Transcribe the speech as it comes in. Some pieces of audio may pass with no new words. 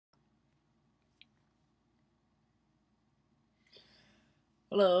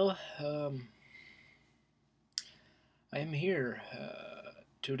Hello, I am here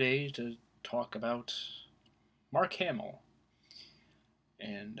today to talk about Mark Hamill.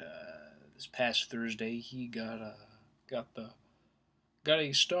 And this past Thursday, he got the got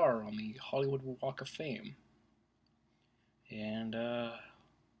a star on the Hollywood Walk of Fame. And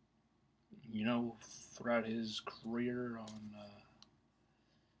you know, throughout his career on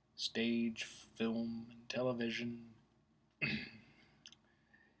stage, film, and television,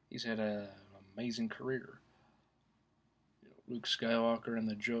 he's had an amazing career. Luke Skywalker and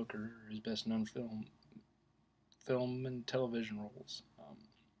the Joker, his best known film and television roles.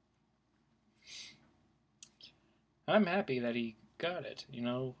 I'm happy that he got it.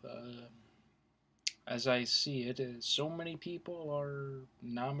 As I see it, so many people are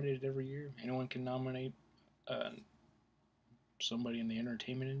nominated every year. Anyone can nominate uh, somebody in the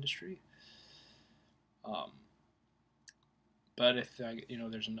entertainment industry. Um, but if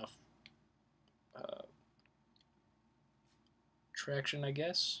there's enough uh, traction, I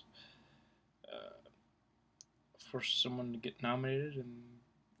guess, uh, for someone to get nominated and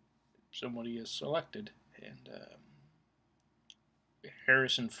somebody is selected, and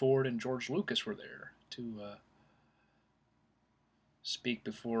Harrison Ford and George Lucas were there to speak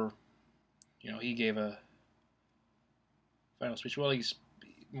before. He gave a final speech. Well,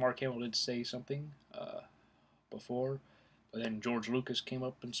 Mark Hamill did say something before, but then George Lucas came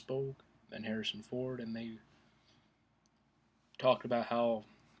up and spoke, then Harrison Ford, and they talked about how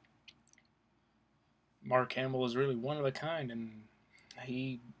Mark Hamill is really one of a kind, and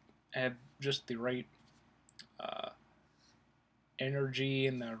he had just the right uh, energy,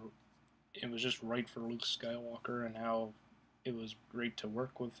 and it was just right for Luke Skywalker, and how it was great to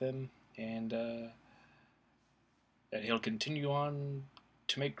work with him, and that he'll continue on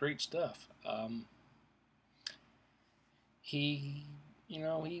to make great stuff. He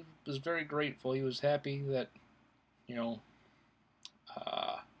was very grateful. He was happy that you know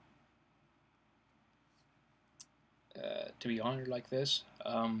uh, to be honored like this.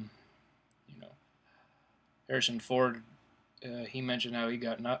 You know, Harrison Ford, he mentioned how he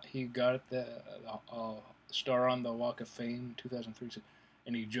got the star on the Walk of Fame 2003,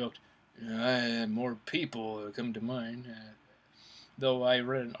 and he joked, "I had more people come to mind." Though I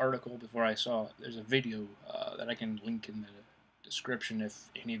read an article before I saw it, there's a video that I can link in the description if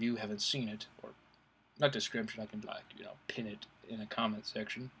any of you haven't seen it, or not description. I can pin it in a comment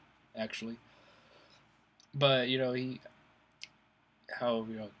section, actually. But he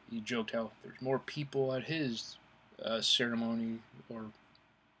joked how there's more people at his ceremony or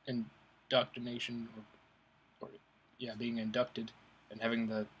indoctrination or yeah, being inducted and having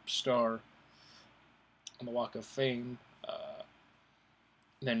the star on the Walk of Fame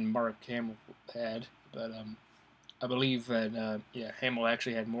than Mark Hamill had. But I believe that Hamill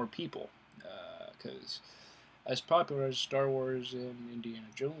actually had more people because as popular as Star Wars and Indiana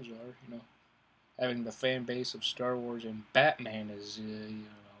Jones are, having the fan base of Star Wars and Batman is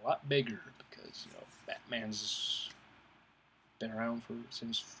a lot bigger because Batman's been around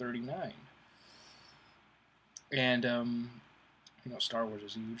since '39, and Star Wars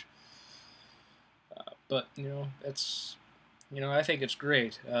is huge. But that's I think it's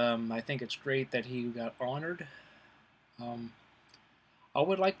great. I think it's great that he got honored. Um, I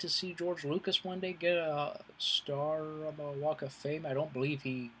would like to see George Lucas one day get a star on the Walk of Fame. I don't believe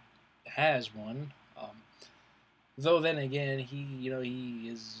he has one. Though then again, he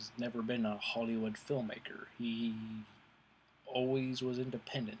has never been a Hollywood filmmaker. He always was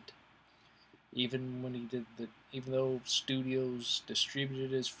independent. Even though studios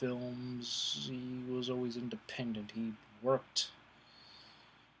distributed his films, he was always independent. He worked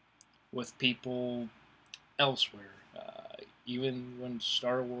with people elsewhere. Even when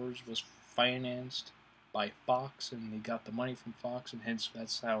Star Wars was financed by Fox, and they got the money from Fox, and hence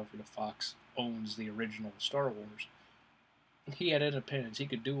that's how Fox owns the original Star Wars. He had independence. He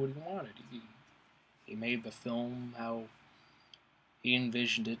could do what he wanted. He made the film how he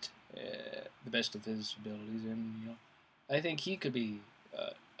envisioned it, the best of his abilities, and I think he could be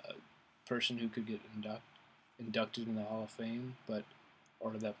a person who could get inducted in the Hall of Fame,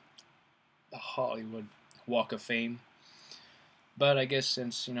 or the Hollywood Walk of Fame. But I guess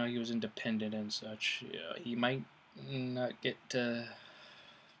since he was independent and such, he might not get that.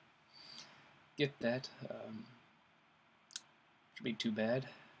 Should be too bad.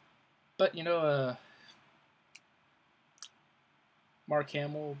 But Mark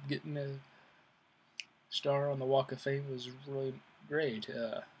Hamill getting a star on the Walk of Fame was really great.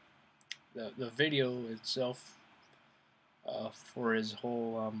 The video itself for his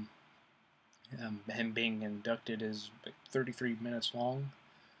whole him being inducted is like 33 minutes long.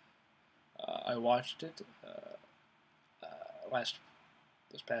 I watched it last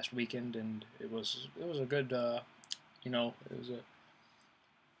this past weekend, and it was a good it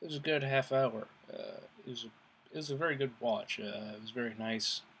was a good half hour. It was a very good watch. It was very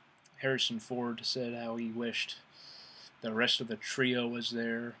nice. Harrison Ford said how he wished the rest of the trio was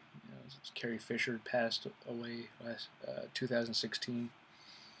there. Carrie Fisher passed away last 2016,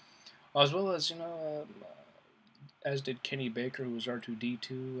 as well as as did Kenny Baker, who was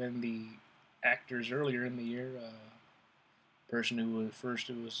R2D2, and the actors earlier in the year. Person who was first,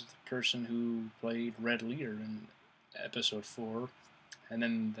 it was the person who played Red Leader in Episode 4, and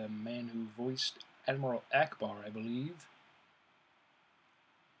then the man who voiced Admiral Akbar, I believe.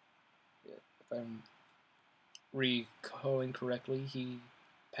 If I'm recalling correctly, he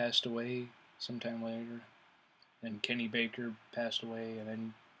passed away sometime later. And Kenny Baker passed away, and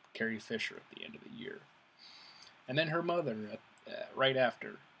then Carrie Fisher at the end of the year. And then her mother, right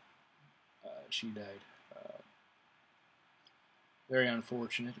after she died. Very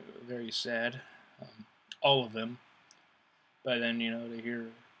unfortunate, very sad. All of them. But then, to hear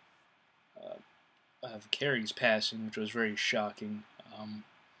of Carrie's passing, which was very shocking.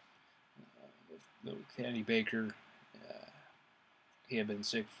 With Kenny Baker, he had been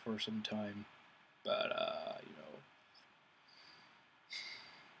sick for some time, but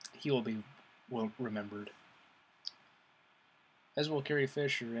he will be well remembered, as will Carrie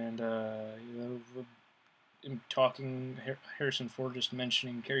Fisher. And in talking, Harrison Ford just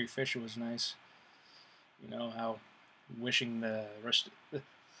mentioning Carrie Fisher was nice. How wishing the rest of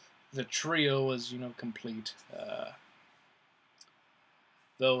the trio was complete.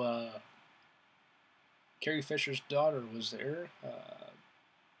 Though Carrie Fisher's daughter was there,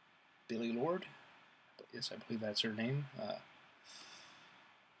 Billie Lourd. Yes, I believe that's her name.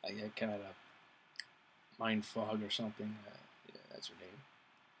 I had kind of a mind fog or something. Yeah, that's her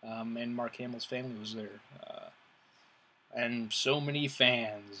name. And Mark Hamill's family was there. And so many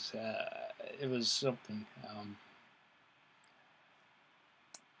fans. It was something.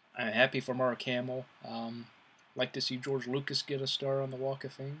 I'm happy for Mark Hamill. Like to see George Lucas get a star on the Walk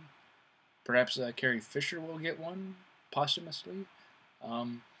of Fame. Perhaps Carrie Fisher will get one posthumously.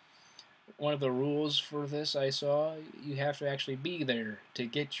 One of the rules for this I saw, you have to actually be there to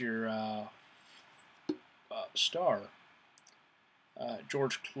get your star.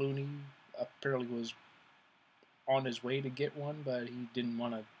 George Clooney apparently was on his way to get one, but he didn't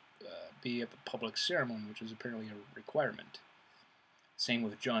want to be at the public ceremony, which is apparently a requirement. Same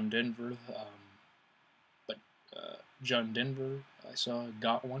with John Denver, but John Denver, I saw,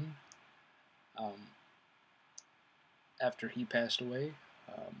 got one after he passed away.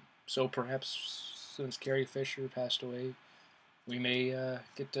 So perhaps since Carrie Fisher passed away, we may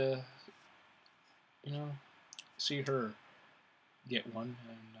get to, see her get one,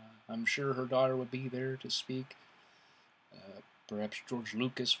 and I'm sure her daughter would be there to speak. Perhaps George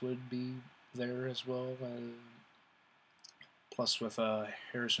Lucas would be there as well. Plus with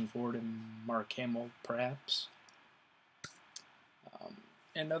Harrison Ford and Mark Hamill, perhaps.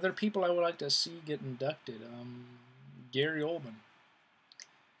 And other people I would like to see get inducted. Gary Oldman.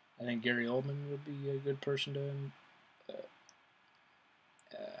 I think Gary Oldman would be a good person to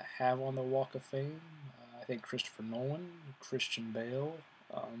have on the Walk of Fame. I think Christopher Nolan, Christian Bale.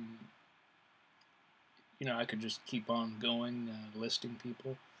 I could just keep on going, listing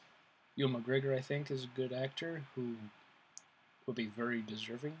people. Ewan McGregor, I think, is a good actor who would be very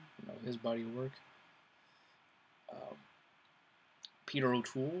deserving, his body of work. Peter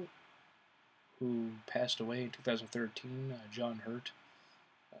O'Toole, who passed away in 2013, John Hurt.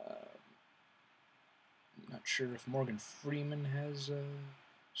 I'm not sure if Morgan Freeman has a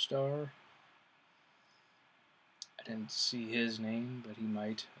star. I didn't see his name, but he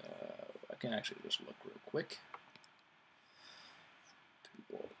might. I can actually just look real quick.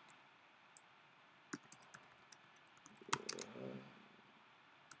 People.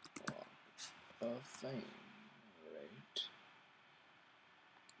 Walk of Fame. Alright.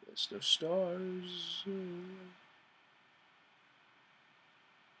 List of stars.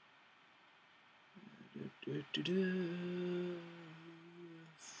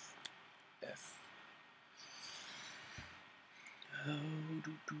 F.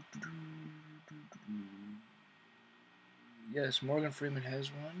 Yes, Morgan Freeman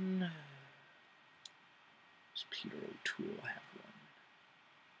has one. Does Peter O'Toole have one?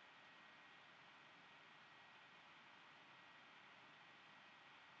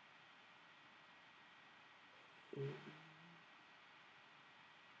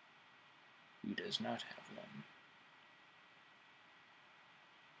 He does not have one.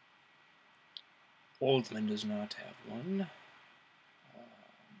 Oldman does not have one.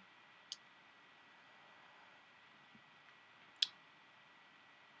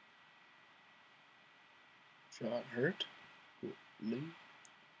 John Hurt, Lee,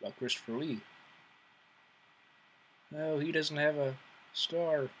 Christopher Lee. No, he doesn't have a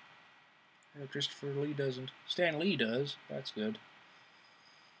star. Christopher Lee doesn't. Stan Lee does. That's good.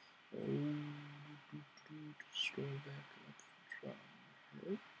 Scroll back up.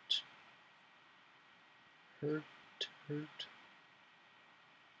 John Hurt. Hurt.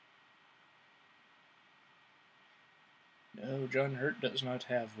 No, John Hurt does not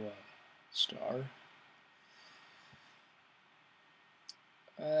have a star.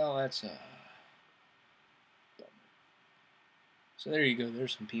 Well, that's a bummer. So there you go.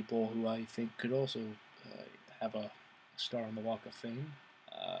 There's some people who I think could also have a star on the Walk of Fame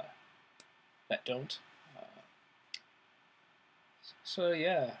that don't. So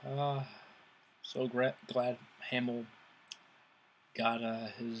yeah, so glad Hamill got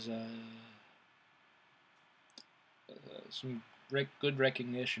his some good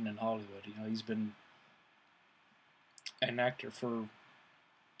recognition in Hollywood. You know, he's been an actor for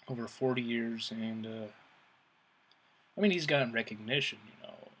over 40 years, and I mean, he's gotten recognition. You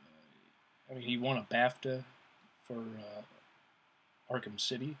know, I mean, he won a BAFTA for Arkham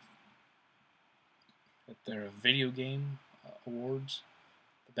City at their video game awards,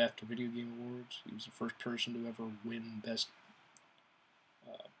 the BAFTA Video Game Awards. He was the first person to ever win Best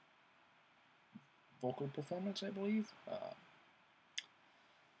Vocal Performance, I believe.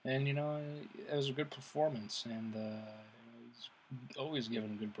 And you know, it was a good performance, and he's always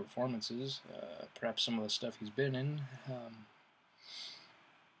given good performances. Perhaps some of the stuff he's been in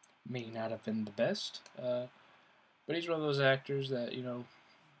may not have been the best, but he's one of those actors that, you know,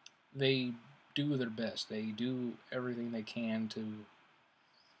 they do their best. They do everything they can to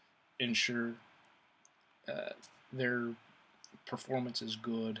ensure their performance is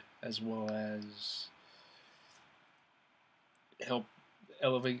good, as well as help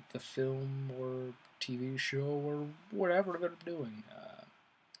elevate the film or TV show or whatever they're doing.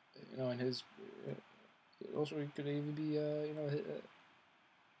 You know, and his also he could even be you know,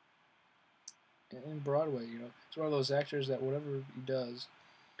 in Broadway. You know, it's one of those actors that whatever he does,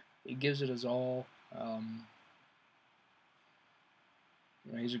 he gives it his all. You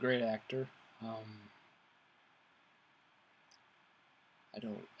know, he's a great actor. I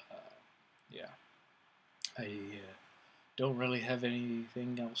don't. Yeah, I don't really have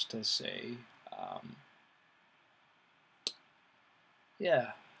anything else to say.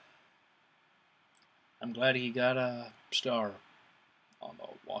 Yeah, I'm glad he got a star on the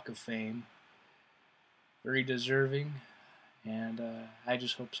Walk of Fame. Very deserving, and I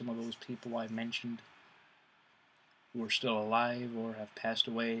just hope some of those people I mentioned who are still alive or have passed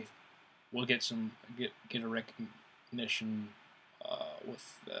away will get a recognition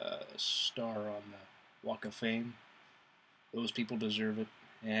with a star on the Walk of Fame. Those people deserve it,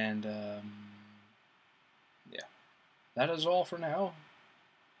 and yeah, that is all for now.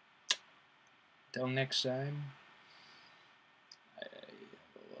 Till next time, I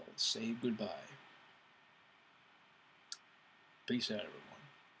will say goodbye. Peace out, everyone.